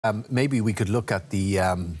Maybe we could look at the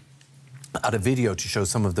at a video to show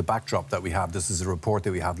some of the backdrop that we have. This is a report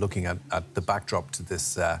that we have looking at the backdrop to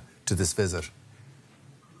this visit.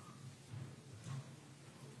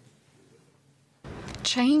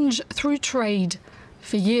 Change through trade.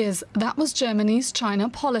 For years, that was Germany's China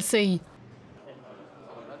policy.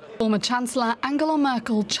 Former Chancellor Angela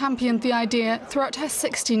Merkel championed the idea throughout her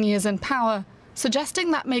 16 years in power, suggesting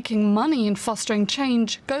that making money and fostering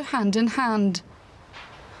change go hand in hand.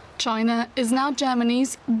 China is now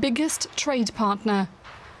Germany's biggest trade partner,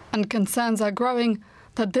 and concerns are growing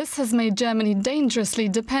that this has made Germany dangerously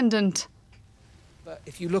dependent.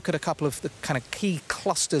 If you look at a couple of the kind of key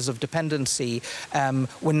clusters of dependency,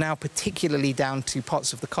 we're now particularly down to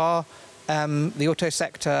parts of the car, the auto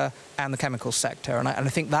sector and the chemical sector. And I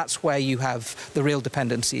think that's where you have the real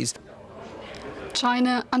dependencies.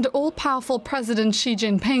 China, under all-powerful President Xi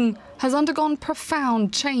Jinping, has undergone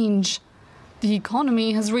profound change. The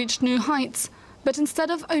economy has reached new heights, but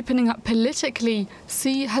instead of opening up politically,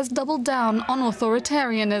 Xi has doubled down on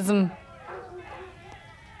authoritarianism.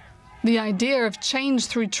 The idea of change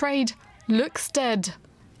through trade looks dead.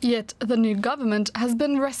 Yet the new government has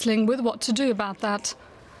been wrestling with what to do about that.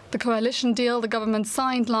 The coalition deal the government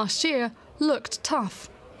signed last year looked tough,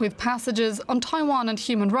 with passages on Taiwan and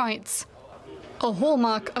human rights. A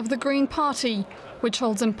hallmark of the Green Party, which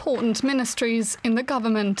holds important ministries in the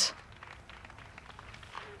government.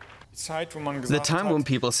 The time when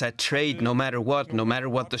people said trade, no matter what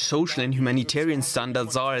the social and humanitarian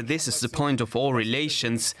standards are, this is the point of all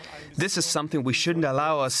relations. This is something we shouldn't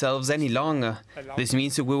allow ourselves any longer. This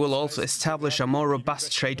means that we will also establish a more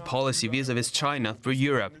robust trade policy vis-à-vis China for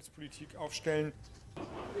Europe.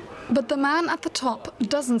 But the man at the top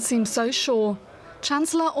doesn't seem so sure.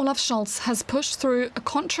 Chancellor Olaf Scholz has pushed through a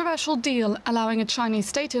controversial deal allowing a Chinese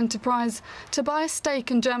state enterprise to buy a stake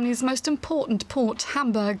in Germany's most important port,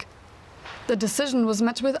 Hamburg. The decision was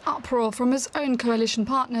met with uproar from his own coalition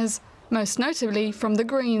partners, most notably from the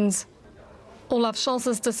Greens. Olaf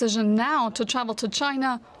Scholz's decision now to travel to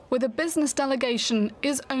China with a business delegation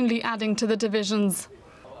is only adding to the divisions.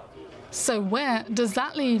 So where does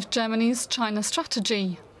that leave Germany's China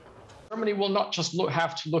strategy? Germany will not just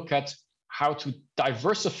have to look at how to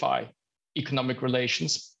diversify economic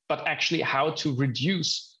relations, but actually how to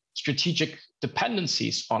reduce strategic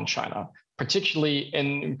dependencies on China, particularly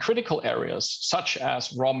in critical areas such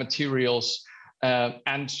as raw materials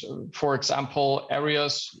and, for example,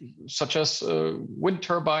 areas such as wind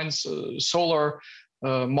turbines, solar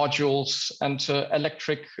modules, and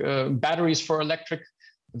electric batteries for electric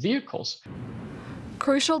vehicles.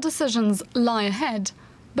 Crucial decisions lie ahead,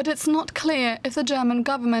 but it's not clear if the German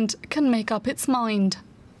government can make up its mind.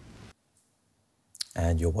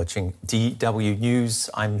 And you're watching DW News.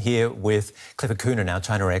 I'm here with Clifford Kuhner, our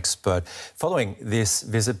China expert. Following this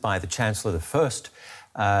visit by the Chancellor, the first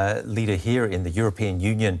leader here in the European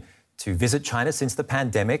Union to visit China since the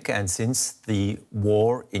pandemic and since the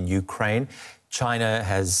war in Ukraine, China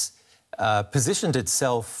has positioned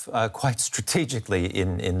itself quite strategically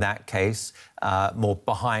in that case, more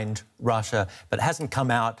behind Russia, but hasn't come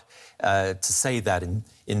out to say that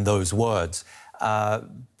in those words.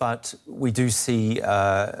 But we do see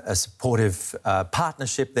a supportive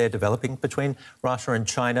partnership there developing between Russia and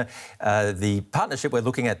China. The partnership we're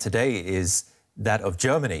looking at today is that of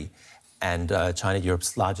Germany and China,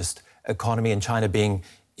 Europe's largest economy, and China being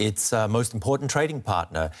its most important trading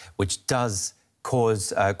partner, which does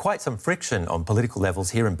cause quite some friction on political levels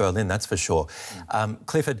here in Berlin, that's for sure.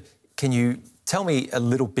 Clifford, can you tell me a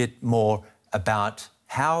little bit more about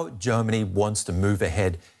how Germany wants to move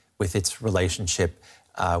ahead with its relationship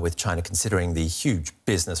with China, considering the huge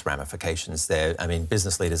business ramifications there? I mean,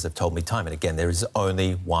 business leaders have told me time and again, there is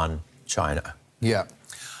only one China. Yeah,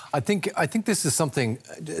 I think this is something,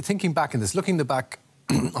 thinking back in this, looking back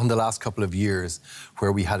on the last couple of years,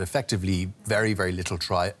 where we had effectively very, very little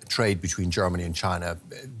trade between Germany and China,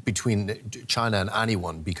 between China and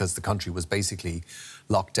anyone, because the country was basically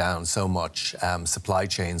locked down so much. Supply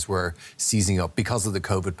chains were seizing up because of the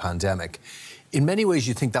COVID pandemic. In many ways,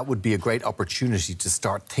 you think that would be a great opportunity to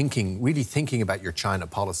start really thinking about your China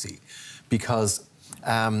policy, because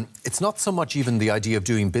it's not so much even the idea of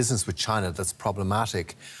doing business with China that's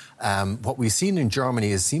problematic. What we've seen in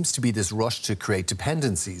Germany seems to be this rush to create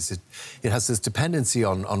dependencies. It has this dependency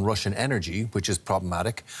on Russian energy, which is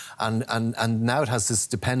problematic, and now it has this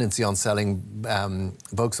dependency on selling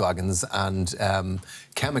Volkswagens and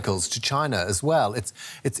chemicals to China as well.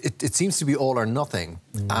 It seems to be all or nothing,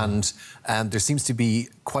 and there seems to be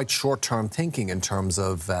quite short-term thinking in terms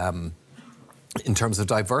of in terms of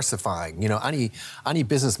diversifying. You know, any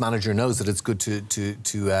business manager knows that it's good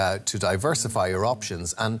to diversify your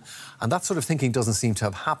options, and that sort of thinking doesn't seem to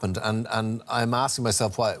have happened. And I'm asking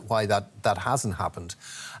myself why that hasn't happened.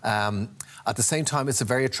 At the same time, it's a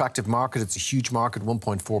very attractive market. It's a huge market,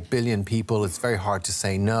 1.4 billion people. It's very hard to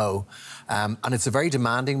say no, and it's a very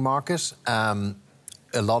demanding market.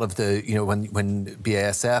 A lot of the, you know, when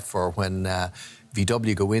BASF or when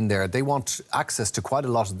VW go in there, they want access to quite a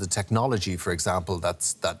lot of the technology, for example,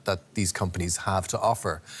 that these companies have to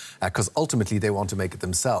offer, because ultimately they want to make it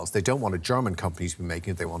themselves. They don't want a German company to be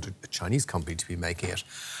making it, they want a Chinese company to be making it.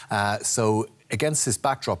 So against this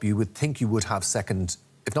backdrop, you would think you would have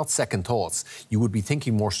if not second thoughts, you would be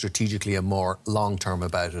thinking more strategically and more long-term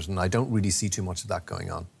about it, and I don't really see too much of that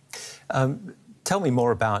going on. Tell me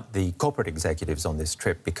more about the corporate executives on this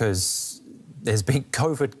trip, because there's been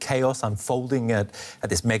COVID chaos unfolding at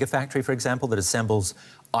this mega factory, for example, that assembles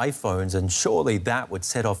iPhones, and surely that would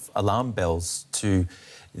set off alarm bells to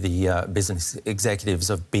the business executives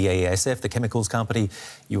of BASF, the chemicals company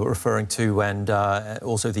you were referring to, and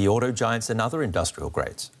also the auto giants and other industrial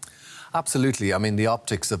grades. Absolutely. I mean, the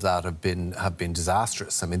optics of that have been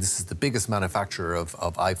disastrous. I mean, this is the biggest manufacturer of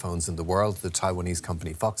iPhones in the world, the Taiwanese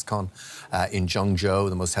company Foxconn, in Zhengzhou,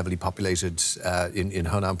 the most heavily populated, in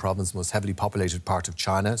Henan province, the most heavily populated part of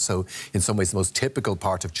China. So in some ways, the most typical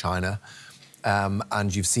part of China.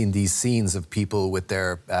 And you've seen these scenes of people with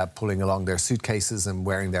their pulling along their suitcases and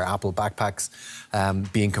wearing their Apple backpacks,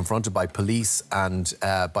 being confronted by police and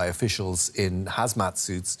by officials in hazmat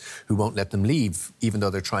suits who won't let them leave, even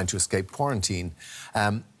though they're trying to escape quarantine.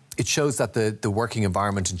 It shows that the working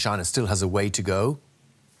environment in China still has a way to go.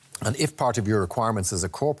 And if part of your requirements as a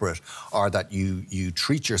corporate are that you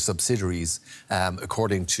treat your subsidiaries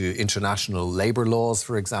according to international labour laws,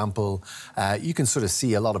 for example, you can sort of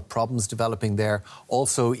see a lot of problems developing there.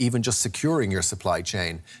 Also, even just securing your supply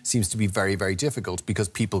chain seems to be very, very difficult because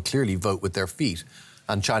people clearly vote with their feet.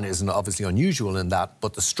 And China isn't obviously unusual in that,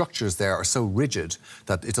 but the structures there are so rigid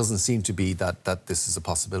that it doesn't seem to be that this is a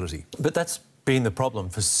possibility. But that's been the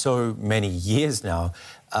problem for so many years now,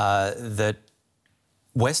 that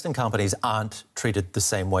Western companies aren't treated the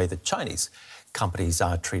same way that Chinese companies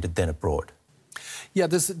are treated then abroad. Yeah,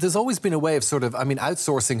 there's always been a way of sort of, I mean,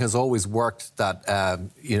 outsourcing has always worked that,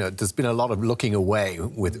 you know, there's been a lot of looking away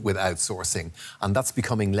with outsourcing, and that's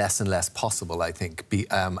becoming less and less possible, I think,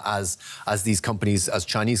 as these companies, as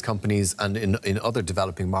Chinese companies and in other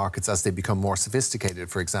developing markets, as they become more sophisticated,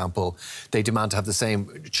 for example, they demand to have the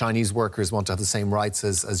same, Chinese workers want to have the same rights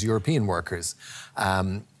as European workers.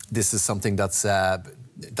 This is something that's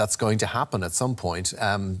going to happen at some point,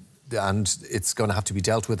 and it's going to have to be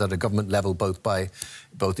dealt with at a government level,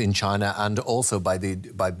 both in China and also by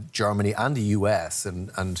Germany and the US,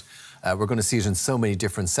 and we're going to see it in so many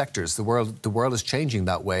different sectors. The world is changing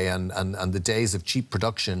that way, and the days of cheap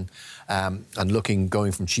production and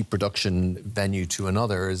going from cheap production venue to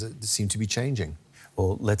another seem to be changing.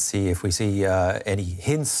 Well, let's see if we see any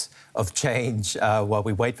hints of change while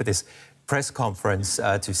we wait for this press conference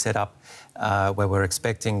to set up, where we're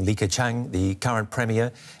expecting Keqiang, the current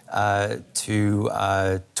premier,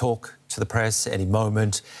 to talk to the press any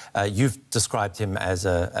moment. You've described him as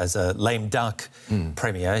a lame duck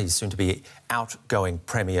premier. He's soon to be outgoing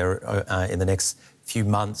premier in the next few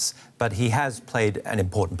months, but he has played an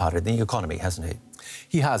important part in the economy, hasn't he?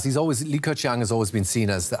 He has. Keqiang has always been seen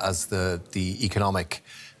as the economic,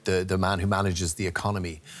 the man who manages the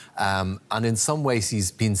economy. And in some ways,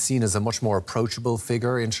 he's been seen as a much more approachable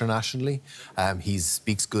figure internationally. He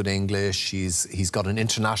speaks good English. He's got an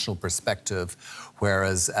international perspective,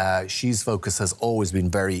 whereas Xi's focus has always been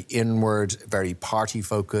very inward, very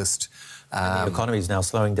party-focused. And the economy is now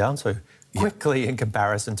slowing down, so quickly in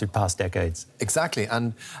comparison to past decades. Exactly.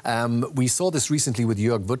 And we saw this recently with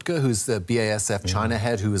Jörg Wuttke, who's the BASF China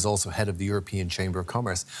head, who is also head of the European Chamber of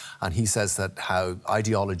Commerce. And he says that how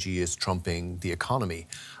ideology is trumping the economy.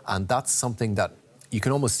 And that's something that you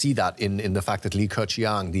can almost see that in the fact that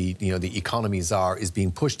Keqiang, the economy czar, is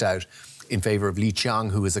being pushed out in favour of Li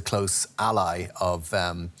Qiang, who is a close ally of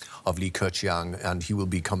Keqiang, and he will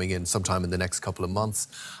be coming in sometime in the next couple of months.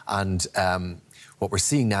 And what we're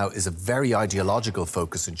seeing now is a very ideological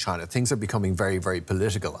focus in China. Things are becoming very, very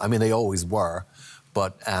political. I mean, they always were,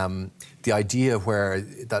 but the idea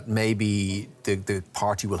that maybe the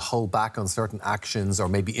party will hold back on certain actions or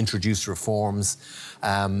maybe introduce reforms,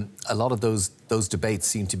 a lot of those debates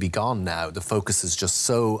seem to be gone now. The focus is just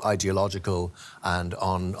so ideological and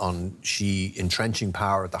on Xi entrenching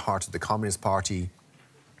power at the heart of the Communist Party,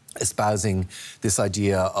 espousing this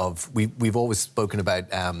idea of, we've always spoken about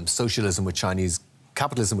socialism with Chinese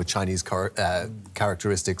capitalism with Chinese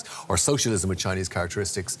characteristics or socialism with Chinese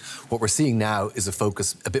characteristics. What we're seeing now is a focus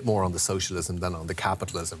a bit more on the socialism than on the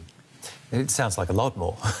capitalism. It sounds like a lot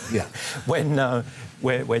more. Yeah. When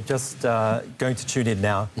we're just going to tune in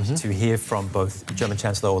now to hear from both German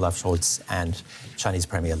Chancellor Olaf Scholz and Chinese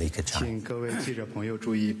Premier Li Keqiang.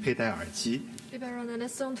 Liebe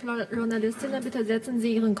Journalisten und Journalistinnen, bitte setzen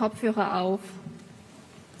Sie Ihren Kopfhörer auf.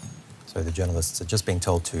 So the journalists are just being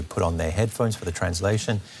told to put on their headphones for the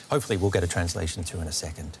translation. Hopefully we'll get a translation through in a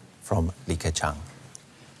second from Li Keqiang.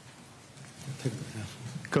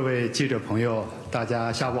 各位记者朋友，大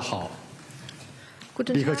家下午好。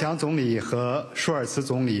李克强总理和舒尔茨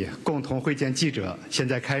总理共同会见记者，现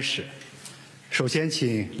在开始。首先，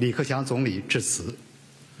请李克强总理致辞。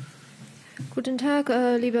 Guten Tag,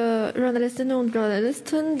 liebe Journalistinnen und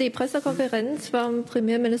Journalisten. Die Pressekonferenz vom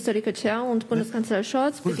Premierminister Li Keqiang und Bundeskanzler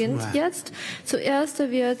Scholz beginnt jetzt. Zuerst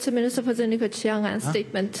wird Ministerpräsident Li Keqiang ein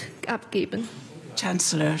Statement abgeben.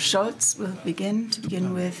 Chancellor Scholz will begin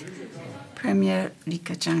with Premier Li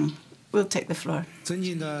Keqiang. Will take the floor.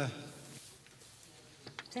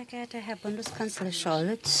 Sehr geehrter Herr Bundeskanzler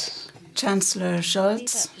Scholz, Chancellor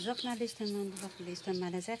Scholz,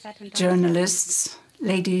 journalists,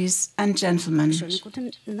 ladies and gentlemen,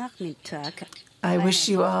 I wish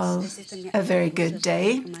you all a very good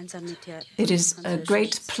day. It is a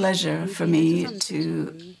great pleasure for me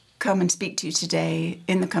to come and speak to you today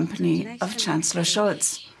in the company of Chancellor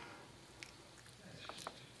Scholz.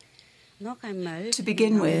 To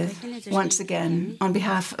begin with, once again, on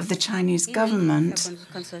behalf of the Chinese government,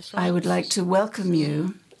 I would like to welcome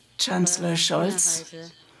you, Chancellor Scholz,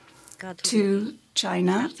 to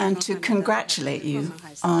China and to congratulate you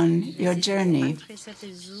on your journey.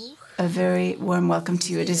 A very warm welcome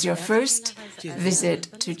to you. It is your first visit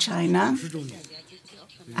to China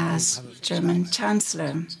as German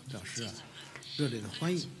Chancellor.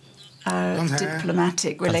 Our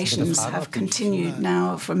diplomatic relations have continued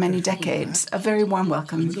now for many decades. A very warm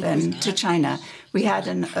welcome, then, to China. We had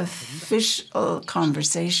an official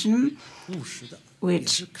conversation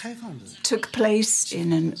which took place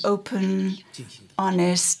in an open,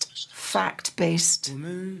 honest, fact-based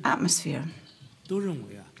atmosphere.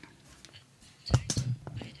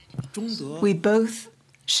 We both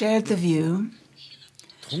shared the view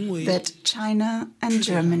that China and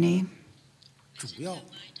Germany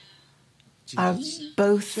are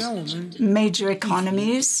both major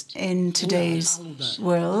economies in today's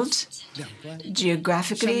world.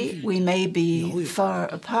 Geographically, we may be far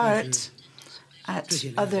apart at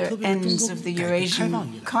other ends of the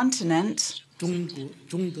Eurasian continent,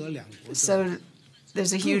 so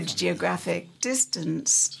there's a huge geographic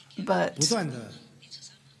distance, but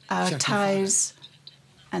our ties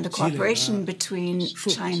and the cooperation between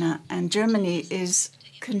China and Germany is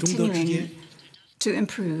continuing to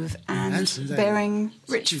improve and bearing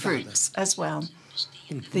rich fruits as well.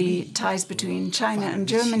 The ties between China and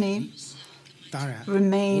Germany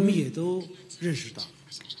remain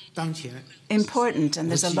important, and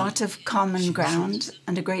there's a lot of common ground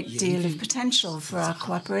and a great deal of potential for our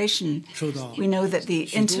cooperation. We know that the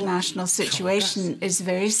international situation is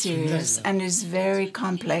very serious and is very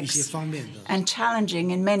complex and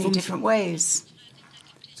challenging in many different ways.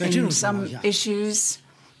 In some issues,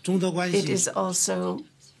 it is also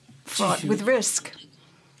fraught with risk.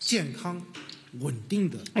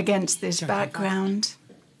 Against this background,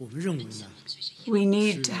 we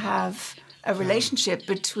need to have a relationship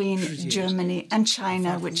between Germany and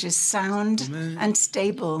China which is sound and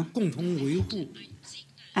stable,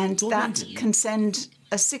 and that can send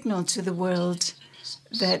a signal to the world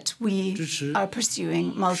that we are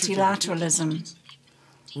pursuing multilateralism.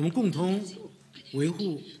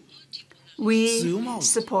 We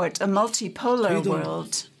support a multipolar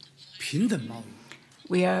world.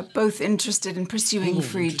 We are both interested in pursuing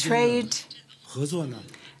free trade,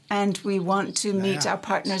 and we want to meet our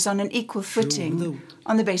partners on an equal footing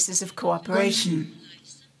on the basis of cooperation.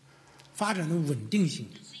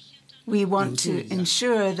 We want to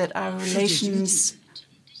ensure that our relations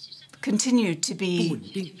continue to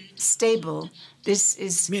be stable. This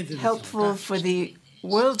is helpful for the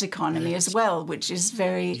world economy as well, which is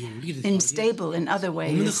very unstable in other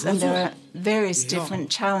ways, and there are various different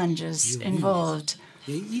challenges involved.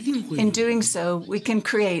 In doing so, we can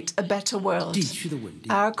create a better world.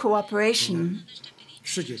 Our cooperation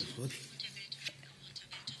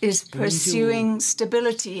is pursuing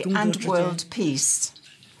stability and world peace,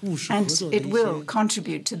 and it will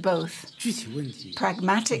contribute to both.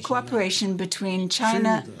 Pragmatic cooperation between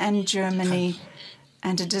China and Germany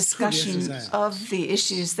and a discussion of the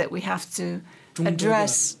issues that we have to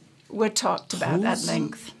address were talked about at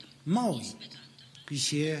length.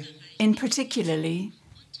 in particular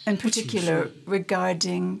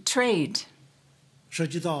regarding trade.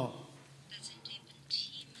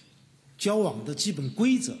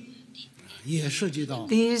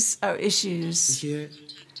 These are issues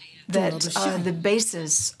that are the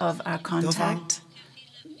basis of our contact,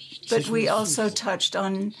 but we also touched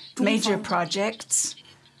on major projects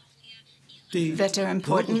that are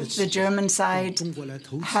important. The German side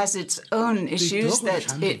has its own issues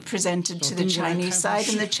that it presented to the Chinese side,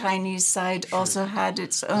 and the Chinese side also had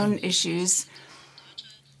its own issues.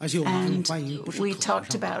 And we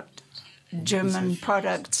talked about German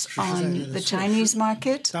products on the Chinese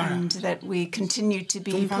market, and that we continue to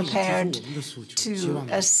be prepared to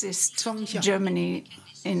assist Germany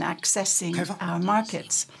in accessing our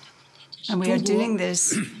markets. And we are doing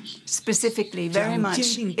this specifically very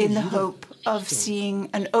much in the hope of seeing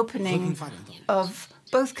an opening of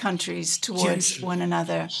both countries towards one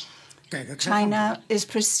another. China is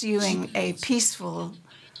pursuing a peaceful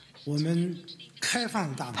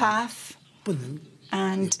path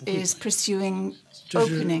and is pursuing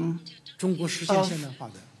opening of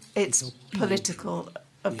its political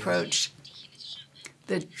approach.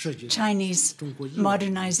 The Chinese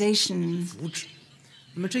modernization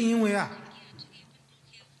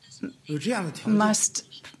must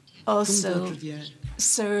also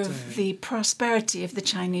serve the prosperity of the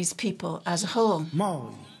Chinese people as a whole.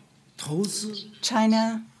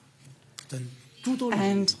 China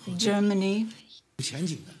and Germany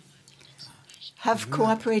have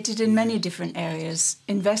cooperated in many different areas.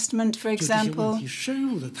 Investment, for example,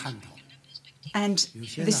 and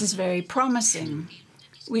this is very promising.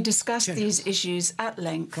 We discussed these issues at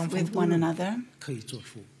length with one another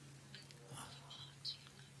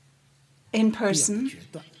in person,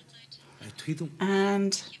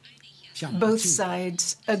 and both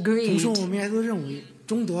sides agreed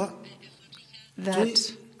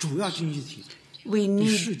that we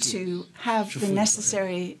need to have the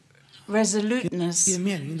necessary resoluteness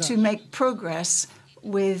to make progress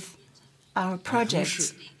with our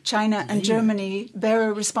projects. China and Germany bear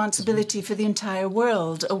a responsibility for the entire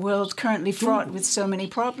world, a world currently fraught with so many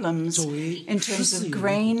problems in terms of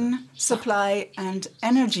grain, supply, and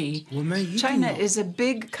energy. China is a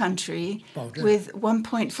big country with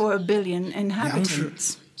 1.4 billion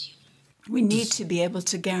inhabitants. We need to be able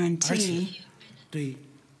to guarantee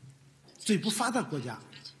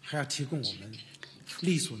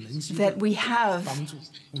that we have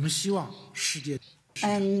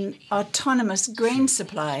an autonomous grain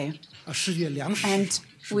supply, and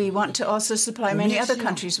we want to also supply many other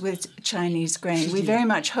countries with Chinese grain. We very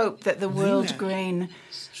much hope that the world grain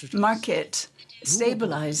market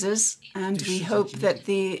stabilizes, and we hope that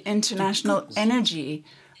the international energy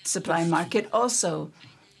supply market also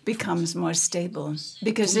becomes more stable,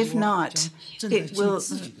 because if not, it will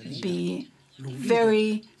be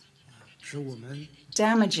very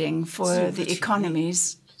damaging for the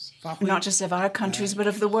economies, not just of our countries, but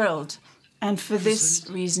of the world. And for this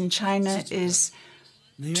reason, China is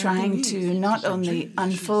trying to not only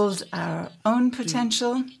unfold our own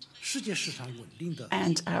potential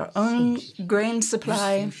and our own grain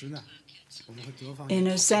supply. In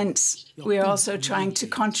a sense, we are also trying to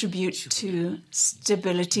contribute to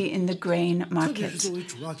stability in the grain market.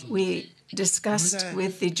 We discussed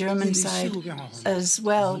with the German side as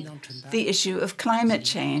well the issue of climate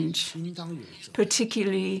change,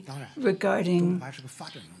 particularly regarding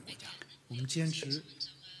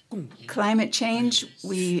climate change.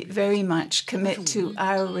 We very much commit to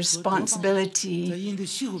our responsibility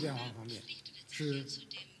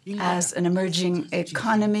as an emerging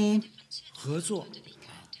economy,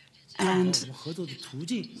 and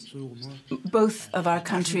both of our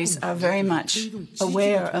countries are very much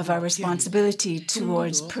aware of our responsibility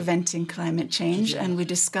towards preventing climate change, and we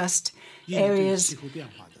discussed areas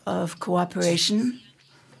of cooperation.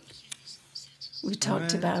 We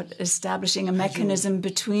talked about establishing a mechanism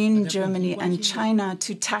between Germany and China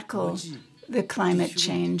to tackle the climate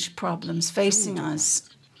change problems facing us.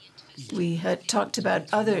 We had talked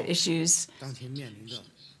about other issues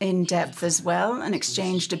in depth as well and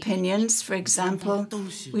exchanged opinions. For example,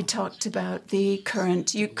 we talked about the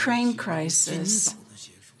current Ukraine crisis.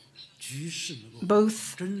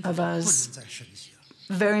 Both of us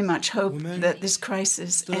very much hope that this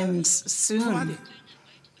crisis ends soon.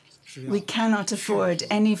 We cannot afford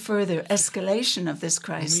any further escalation of this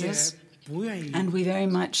crisis, and we very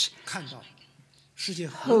much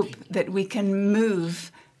hope that we can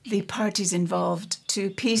move the parties involved to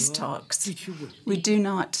peace talks. We do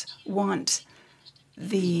not want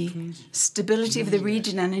the stability of the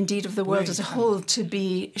region and indeed of the world as a whole to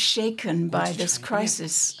be shaken by this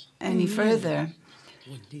crisis any further.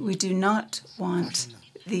 We do not want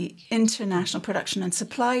the international production and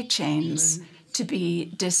supply chains to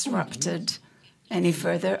be disrupted any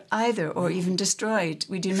further either, or even destroyed.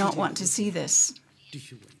 We do not want to see this.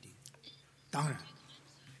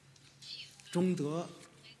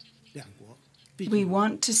 We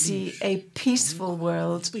want to see a peaceful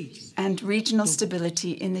world and regional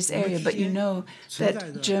stability in this area, but you know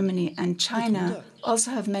that Germany and China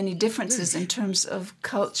also have many differences in terms of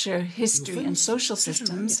culture, history, and social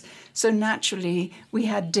systems. So naturally, we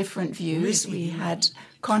had different views. We had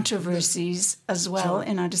controversies as well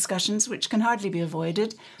in our discussions, which can hardly be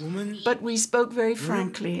avoided. But we spoke very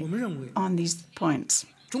frankly on these points.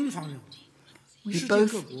 We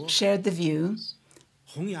both shared the view,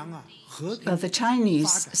 well, the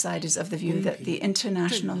Chinese side is of the view that the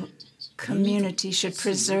international community should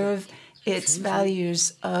preserve its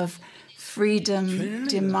values of freedom,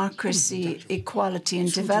 democracy, equality,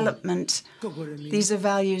 and development. These are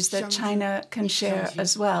values that China can share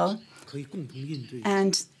as well,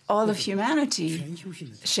 and all of humanity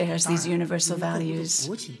shares these universal values.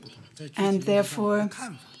 And therefore,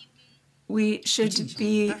 we should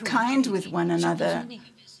be kind with one another.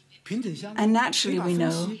 And naturally, we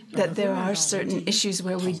know that there are certain issues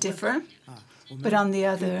where we differ, but on the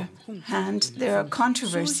other hand, there are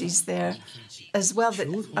controversies there as well that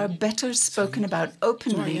are better spoken about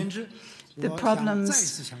openly. The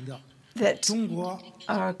problems that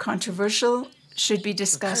are controversial should be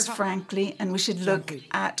discussed frankly, and we should look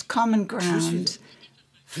at common ground,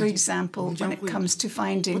 for example, when it comes to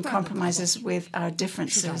finding compromises with our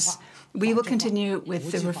differences. We will continue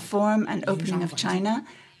with the reform and opening of China,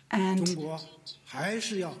 and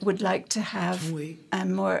would like to have a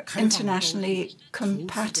more internationally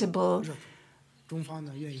compatible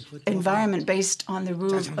environment based on the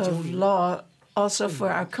rule of law also for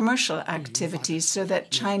our commercial activities, so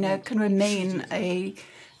that China can remain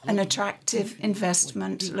an attractive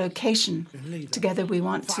investment location. Together we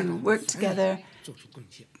want to work together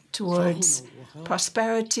towards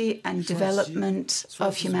prosperity and development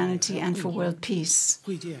of humanity and for world peace.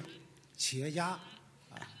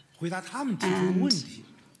 And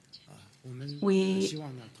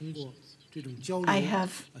I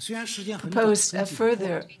have proposed a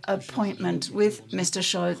further appointment with Mr.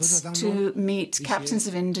 Scholz to meet captains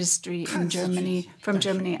of industry in Germany, from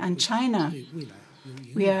Germany and China.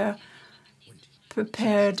 We are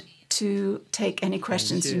prepared to take any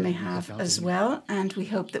questions you may have as well, and we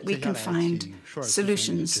hope that we can find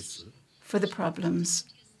solutions for the problems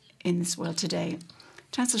in this world today.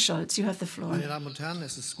 Chancellor Scholz, you have the floor.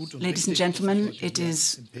 Ladies and gentlemen, it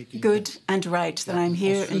is good and right that I'm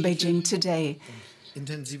here in Beijing today.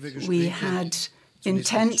 We had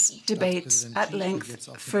intense debates at length,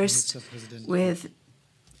 first with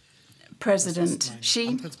President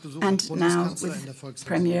Xi and now with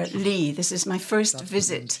Premier Li. This is my first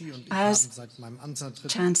visit as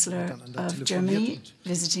Chancellor of Germany,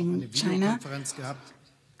 visiting China.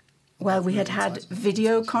 Well, we had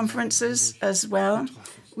video conferences as well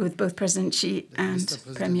with both President Xi and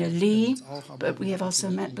Premier Li, but we have also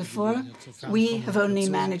met before. We have only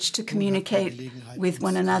managed to communicate with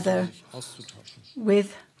one another,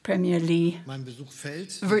 with Premier Li,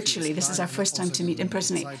 virtually. This is our first time to meet in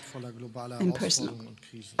person.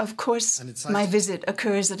 Of course, my visit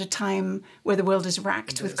occurs at a time where the world is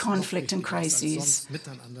racked with conflict and crises,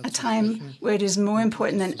 a time where it is more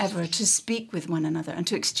important than ever to speak with one another and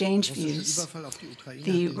to exchange views.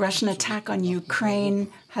 The Russian attack on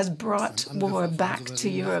Ukraine has brought war back to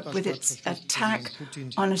Europe with its attack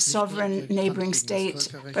on a sovereign neighboring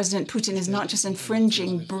state. President Putin is not just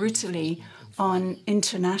infringing brutally on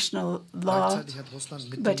international law,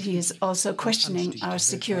 but he is also questioning our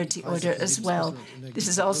security order as well. This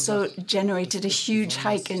has also generated a huge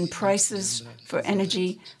hike in prices for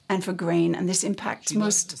energy and for grain, and this impacts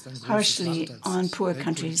most harshly on poor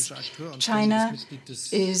countries. China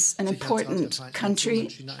is an important country.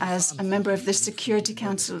 As a member of the Security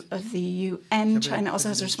Council of the UN, China also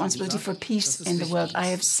has a responsibility for peace in the world. I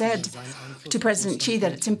have said to President Xi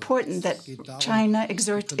that it's important that China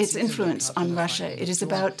exert its influence on Russia. It is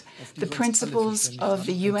about the principles of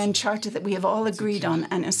the UN Charter that we have all agreed on,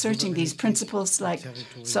 and asserting these principles like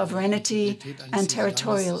sovereignty and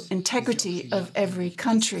territorial integrity of every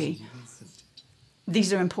country.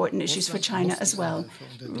 These are important issues for China as well.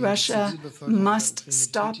 Russia must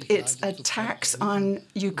stop its attacks on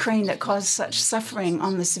Ukraine that cause such suffering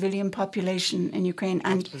on the civilian population in Ukraine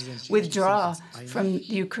and withdraw from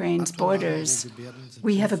Ukraine's borders.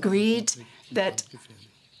 We have agreed that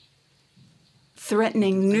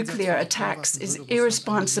threatening nuclear attacks is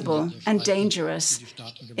irresponsible and dangerous.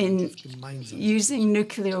 In using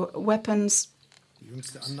nuclear weapons,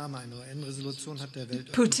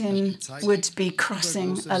 Putin would be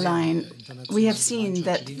crossing a line. We have seen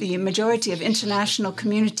that the majority of international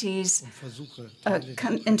communities,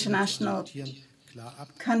 international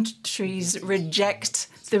countries reject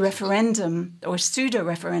the referendum, or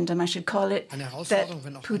pseudo-referendum, I should call it, that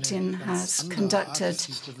Putin has conducted.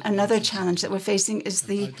 Another challenge that we're facing is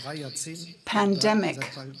the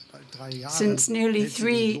pandemic. Since nearly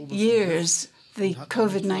 3 years, the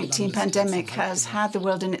COVID-19 pandemic has had the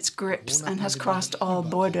world in its grips and has crossed all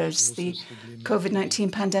borders. The COVID-19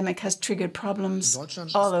 pandemic has triggered problems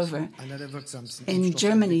all over. In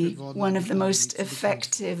Germany, one of the most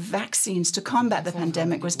effective vaccines to combat the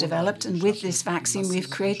pandemic was developed, and with this vaccine, we've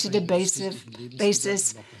created a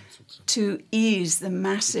basis to ease the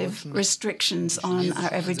massive restrictions on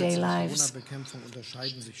our everyday lives.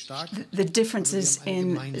 The differences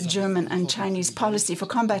in German and Chinese policy for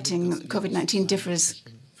combating COVID-19 differs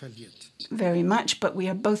very much, but we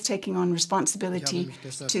are both taking on responsibility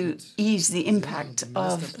to ease the impact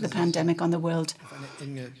of the pandemic on the world.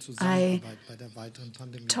 I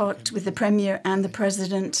talked with the Premier and the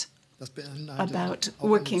President about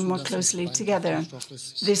working more closely together.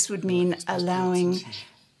 This would mean allowing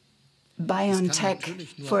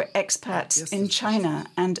BioNTech for expats in China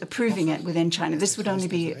and approving it within China. This would only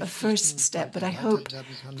be a first step, but I hope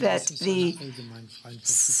that the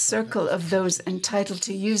circle of those entitled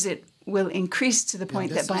to use it will increase to the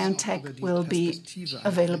point that BioNTech will be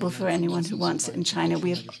available for anyone who wants it in China.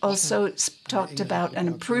 We have also talked about an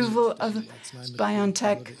approval of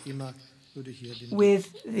BioNTech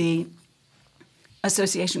with the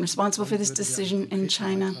association responsible for this decision in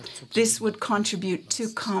China. This would contribute to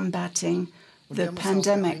combating the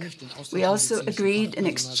pandemic. We also agreed in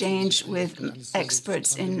exchange with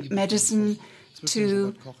experts in medicine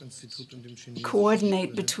to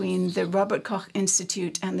coordinate between the Robert Koch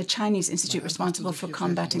Institute and the Chinese Institute responsible for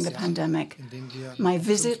combating the pandemic. My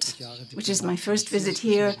visit, which is my first visit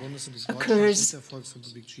here, occurs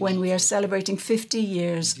when we are celebrating 50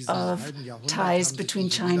 years of ties between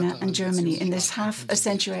China and Germany. In this half a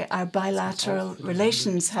century, our bilateral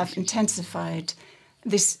relations have intensified.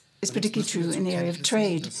 This is particularly true in the area of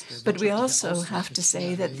trade. But we also have to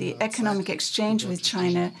say that the economic exchange with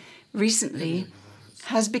China recently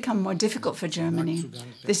has become more difficult for Germany.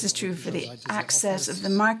 This is true for the access of the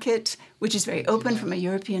market, which is very open from a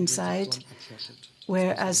European side,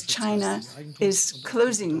 whereas China is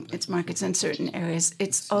closing its markets in certain areas.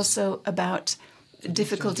 It's also about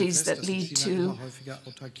difficulties that lead to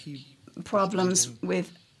problems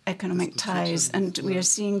with economic ties. And we are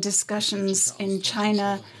seeing discussions in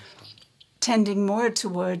China tending more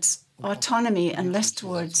towards autonomy and less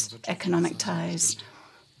towards economic ties.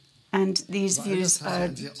 And these views are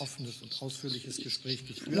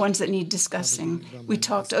ones that need discussing. We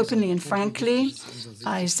talked openly and frankly.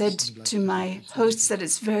 I said to my hosts that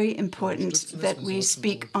it's very important that we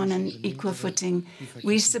speak on an equal footing.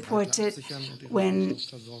 We support it when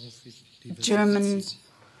German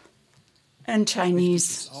and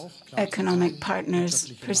Chinese economic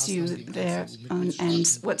partners pursue their own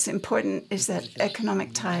ends. What's important is that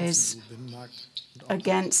economic ties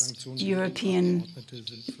against European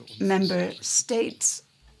member states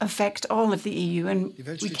affect all of the EU, and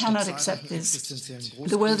we cannot accept this.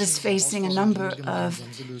 The world is facing a number of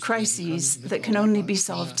crises that can only be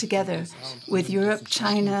solved together with Europe,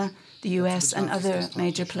 China, the US, and other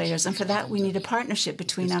major players. And for that, we need a partnership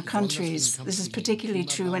between our countries. This is particularly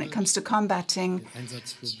true when it comes to combating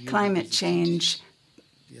climate change,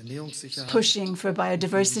 pushing for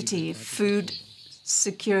biodiversity, food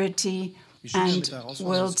security, and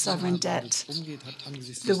world sovereign debt.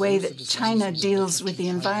 The way that China deals with the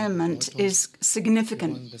environment is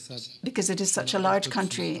significant because it is such a large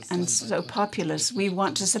country and so populous. We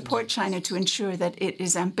want to support China to ensure that it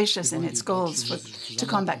is ambitious in its goals to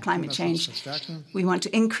combat climate change. We want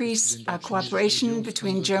to increase our cooperation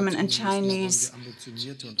between German and Chinese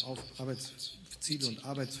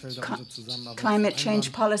climate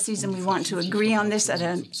change policies, and we want to agree on this at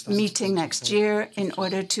a meeting next year in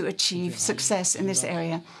order to achieve success in this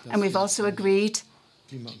area. And we've also agreed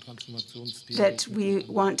that we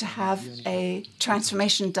want to have a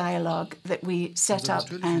transformation dialogue that we set up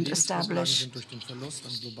and establish.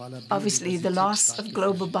 Obviously, the loss of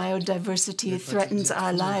global biodiversity threatens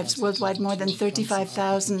our lives. Worldwide, more than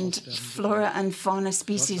 35,000 flora and fauna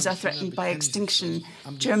species are threatened by extinction.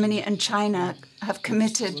 Germany and China have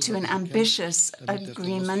committed to an ambitious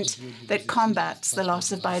agreement that combats the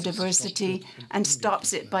loss of biodiversity and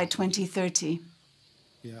stops it by 2030.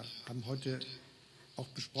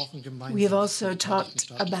 We have also talked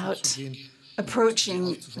about approaching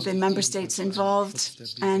the member states involved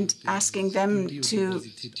and asking them to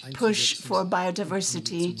push for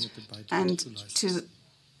biodiversity and to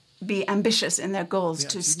be ambitious in their goals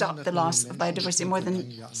to stop the loss of biodiversity. More than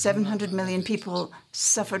 700 million people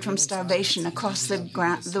suffered from starvation across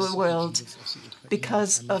the world.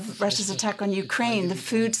 Because of Russia's attack on Ukraine, the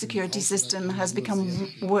food security system has become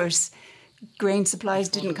worse. Grain supplies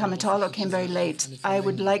didn't come at all or came very late. I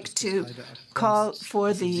would like to call for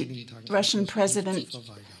the Russian president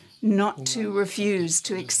not to refuse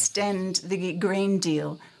to extend the grain deal.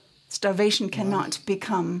 Starvation cannot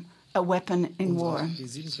become a weapon in war.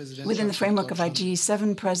 Within the framework of our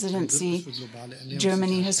G7 presidency,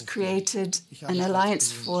 Germany has created an alliance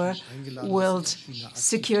for world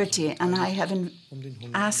security, and I have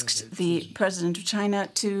asked the president of China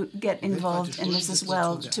to get involved in this as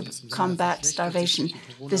well to combat starvation.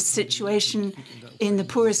 The situation in the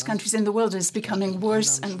poorest countries in the world is becoming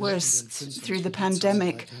worse and worse through the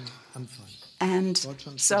pandemic, and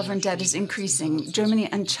sovereign debt is increasing. Germany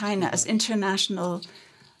and China, as international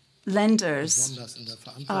lenders,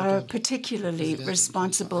 are particularly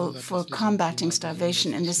responsible for combating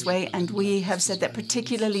starvation in this way, and we have said that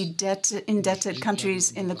particularly indebted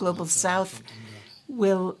countries in the global south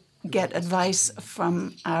will get advice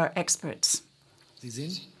from our experts.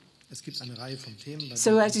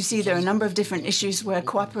 So as you see, there are a number of different issues where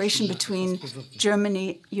cooperation between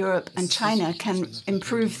Germany, Europe, and China can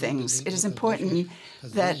improve things. It is important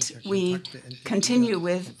that we continue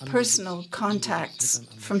with personal contacts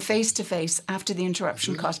from face to face after the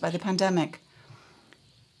interruption caused by the pandemic.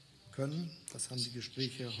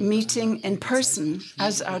 Meeting in person,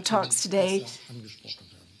 as our talks today,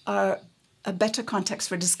 are a better context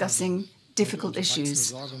for discussing difficult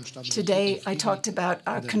issues. Today, I talked about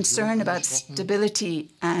our concern about stability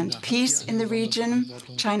and peace in the region.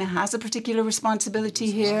 China has a particular responsibility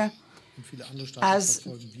here. As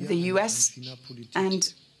the US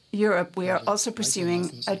and Europe, we are also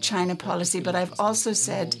pursuing a China policy, but I've also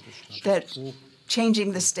said that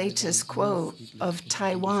changing the status quo of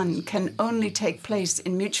Taiwan can only take place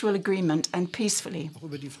in mutual agreement and peacefully.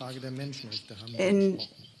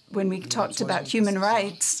 When we talked about human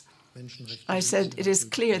rights, I said it is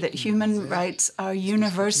clear that human rights are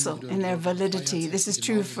universal in their validity. This is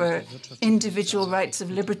true for individual rights of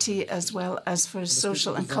liberty as well as for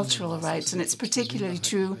social and cultural rights, and it's particularly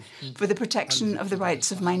true for the protection of the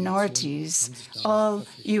rights of minorities. All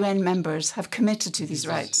UN members have committed to these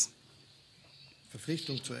rights.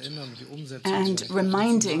 And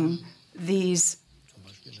reminding these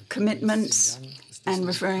commitments and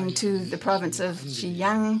referring to the province of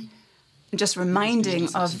Keqiang, just reminding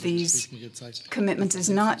of these commitments is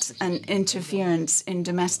not an interference in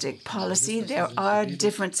domestic policy. There are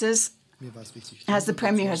differences. As the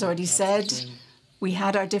Premier has already said, we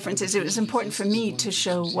had our differences. It was important for me to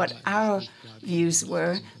show what our views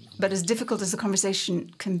were. But as difficult as the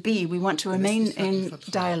conversation can be, we want to remain in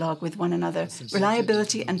dialogue with one another.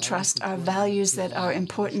 Reliability and trust are values that are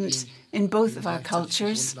important in both of our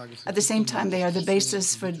cultures. At the same time, they are the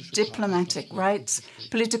basis for diplomatic rights,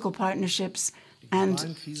 political partnerships,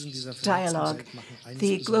 and dialogue.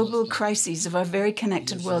 The global crises of our very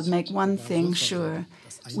connected world make one thing sure.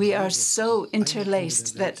 We are so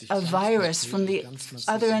interlaced that a virus from the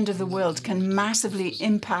other end of the world can massively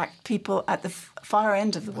impact people at the far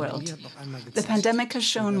end of the world. The pandemic has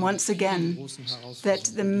shown once again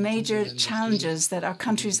that the major challenges that our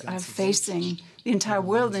countries are facing, the entire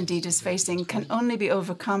world indeed is facing, can only be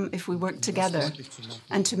overcome if we work together.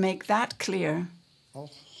 And to make that clear,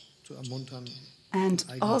 and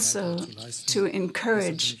also to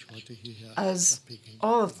encourage us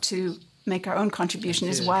all to make our own contribution,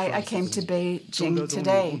 is why I came to Beijing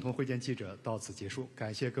today.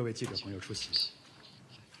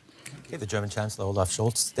 Okay, the German Chancellor Olaf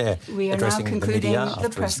Scholz there addressing the media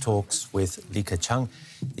after his talks with Li Keqiang,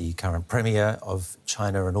 the current Premier of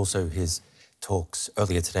China, and also his talks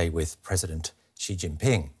earlier today with President Xi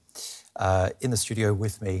Jinping. In the studio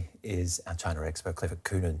with me is our China expert, Clifford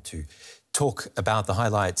Coonan, to talk about the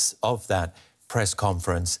highlights of that press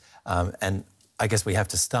conference. And I guess we have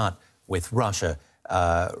to start with Russia.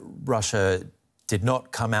 Russia did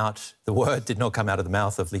not come out, the word did not come out of the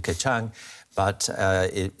mouth of Li Keqiang, but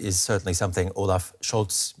it is certainly something Olaf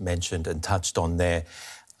Scholz mentioned and touched on there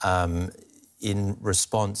in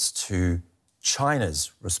response to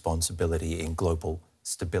China's responsibility in global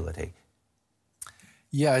stability.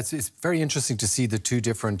 Yeah, it's very interesting to see the two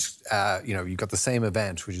different, you've got the same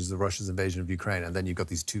event, which is the Russia's invasion of Ukraine, and then you've got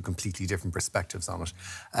these two completely different perspectives on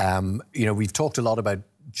it. We've talked a lot about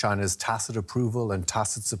China's tacit approval and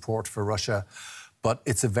tacit support for Russia, but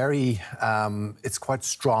it's a very, it's quite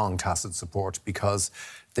strong tacit support because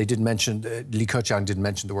they didn't mention, Li Keqiang didn't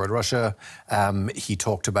mention the word Russia. He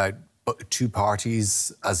talked about two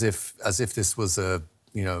parties as if this was a,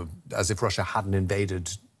 you know, as if Russia hadn't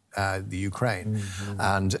invaded the Ukraine,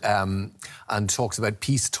 and talks about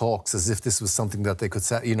peace talks as if this was something that they could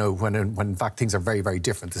say, you know, when in fact things are very, very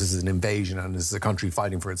different. This is an invasion and this is a country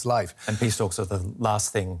fighting for its life. And peace talks are the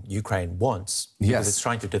last thing Ukraine wants, because it's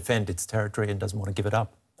trying to defend its territory and doesn't want to give it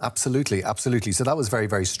up. Absolutely, absolutely. So that was very,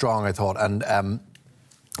 very strong, I thought.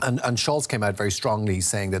 And Scholz came out very strongly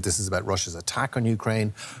saying that this is about Russia's attack on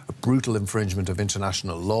Ukraine, a brutal infringement of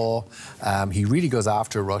international law. He really goes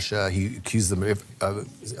after Russia. He accuses them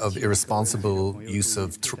of irresponsible use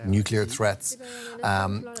of nuclear threats.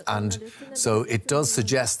 And so it does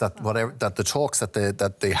suggest that that the talks that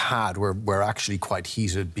they had were actually quite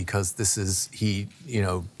heated, because this is, he, you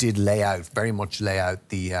know, did very much lay out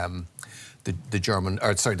the German,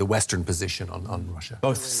 or sorry, the Western position on Russia.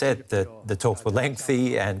 Both said that the talks were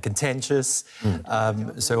lengthy and contentious,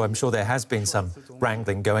 so I'm sure there has been some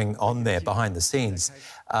wrangling going on there behind the scenes.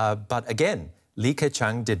 But again, Li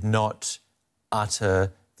Keqiang did not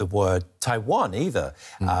utter the word Taiwan either,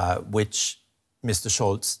 which Mr.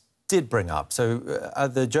 Scholz did bring up. So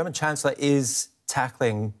the German Chancellor is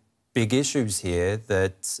tackling big issues here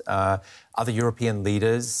that other European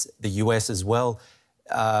leaders, the US as well,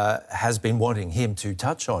 has been wanting him to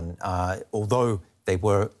touch on, although they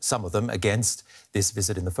were, some of them, against this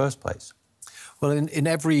visit in the first place. Well, in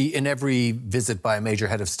every visit by a major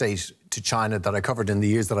head of state to China that I covered in the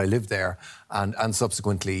years that I lived there, and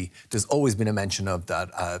subsequently, there's always been a mention of that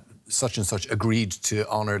such and such agreed to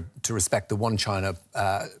respect the one China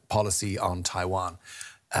policy on Taiwan.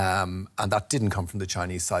 And that didn't come from the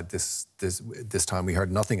Chinese side this time. We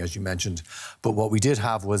heard nothing, as you mentioned. But what we did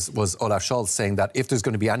have was Olaf Scholz saying that if there's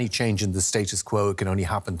going to be any change in the status quo, it can only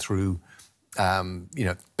happen through, you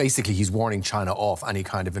know, basically he's warning China off any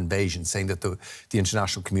kind of invasion, saying that the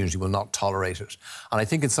international community will not tolerate it. And I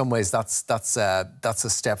think in some ways that's a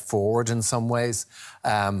step forward in some ways.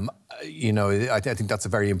 You know, I think that's a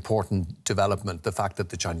very important development, the fact that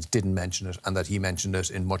the Chinese didn't mention it and that he mentioned it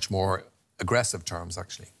in much more aggressive terms,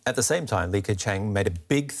 actually. At the same time, Li Keqiang made a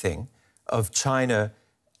big thing of China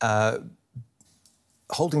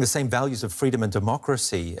holding the same values of freedom and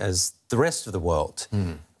democracy as the rest of the world.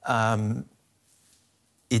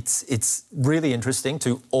 It's really interesting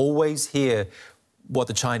to always hear what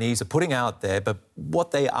the Chinese are putting out there, but what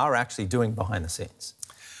they are actually doing behind the scenes.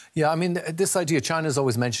 Yeah, I mean, this idea, China's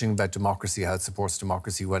always mentioning about democracy, how it supports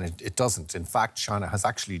democracy, when it doesn't. In fact, China has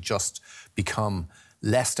actually just become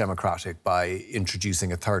less democratic by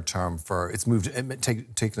introducing a third term for... It's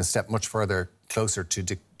taken a step much further closer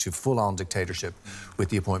to full-on dictatorship with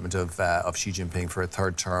the appointment of Xi Jinping for a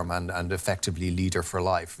third term and effectively leader for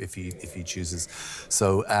life if he chooses.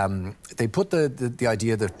 So they put the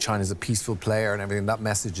idea that China's a peaceful player and everything, that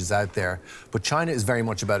message is out there. But China is very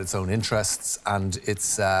much about its own interests, and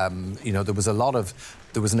it's, you know, there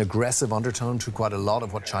was an aggressive undertone to quite a lot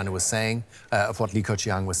of what China was saying, of what Li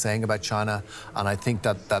Keqiang was saying about China. And I think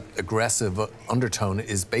that aggressive undertone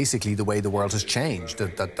is basically the way the world has changed,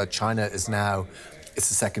 that China is now, it's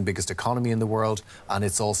the second biggest economy in the world, and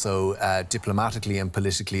it's also diplomatically and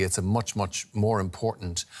politically, it's a much, much more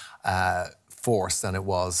important force than it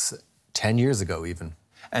was 10 years ago even.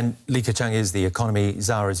 And Li Keqiang is the economy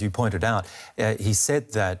czar, as you pointed out. He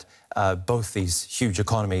said that both these huge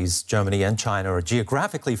economies, Germany and China, are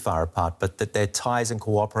geographically far apart, but that their ties and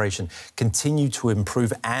cooperation continue to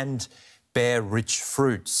improve and bear rich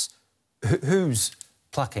fruits. Who's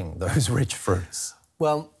plucking those rich fruits?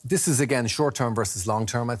 Well, this is, again, short-term versus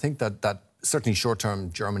long-term. I think that certainly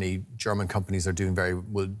short-term German companies will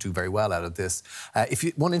do very well out of this.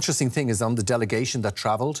 One interesting thing is on the delegation that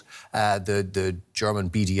travelled, the German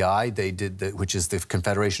BDI, which is the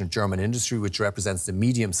Confederation of German Industry, which represents the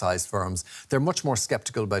medium-sized firms, they're much more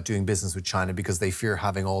sceptical about doing business with China because they fear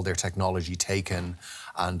having all their technology taken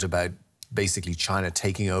and about basically China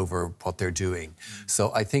taking over what they're doing.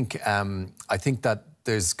 So I think that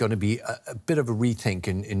there's going to be a bit of a rethink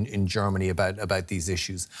in Germany about these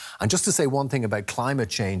issues. And just to say one thing about climate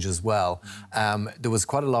change as well, there was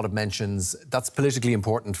quite a lot of mentions. That's politically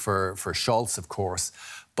important for Scholz, of course,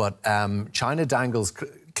 but China dangles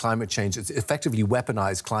climate change. It's effectively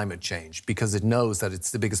weaponized climate change because it knows that it's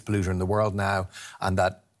the biggest polluter in the world now and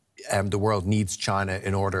that the world needs China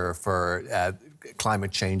in order for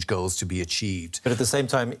climate change goals to be achieved. But at the same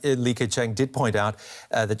time, Li Keqiang did point out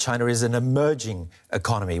that China is an emerging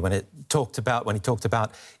economy when he talked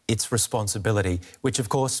about its responsibility, which of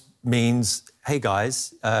course means, hey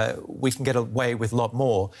guys, we can get away with a lot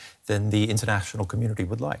more than the international community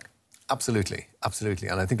would like. Absolutely, absolutely.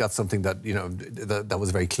 And I think that's something that, you know, that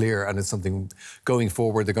was very clear, and it's something going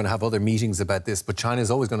forward, they're going to have other meetings about this, but China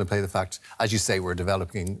is always going to play the fact, as you say, we're a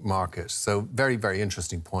developing market. So very, very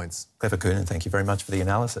interesting points. Keqiang, thank you very much for the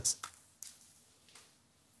analysis.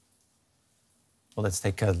 Well, let's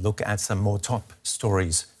take a look at some more top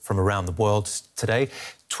stories from around the world today.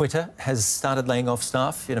 Twitter has started laying off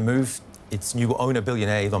staff in a move its new owner,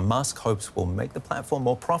 billionaire Elon Musk, hopes will make the platform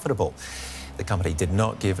more profitable. The company did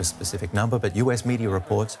not give a specific number, but US media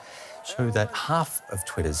reports show that half of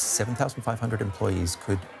Twitter's 7,500 employees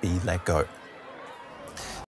could be let go.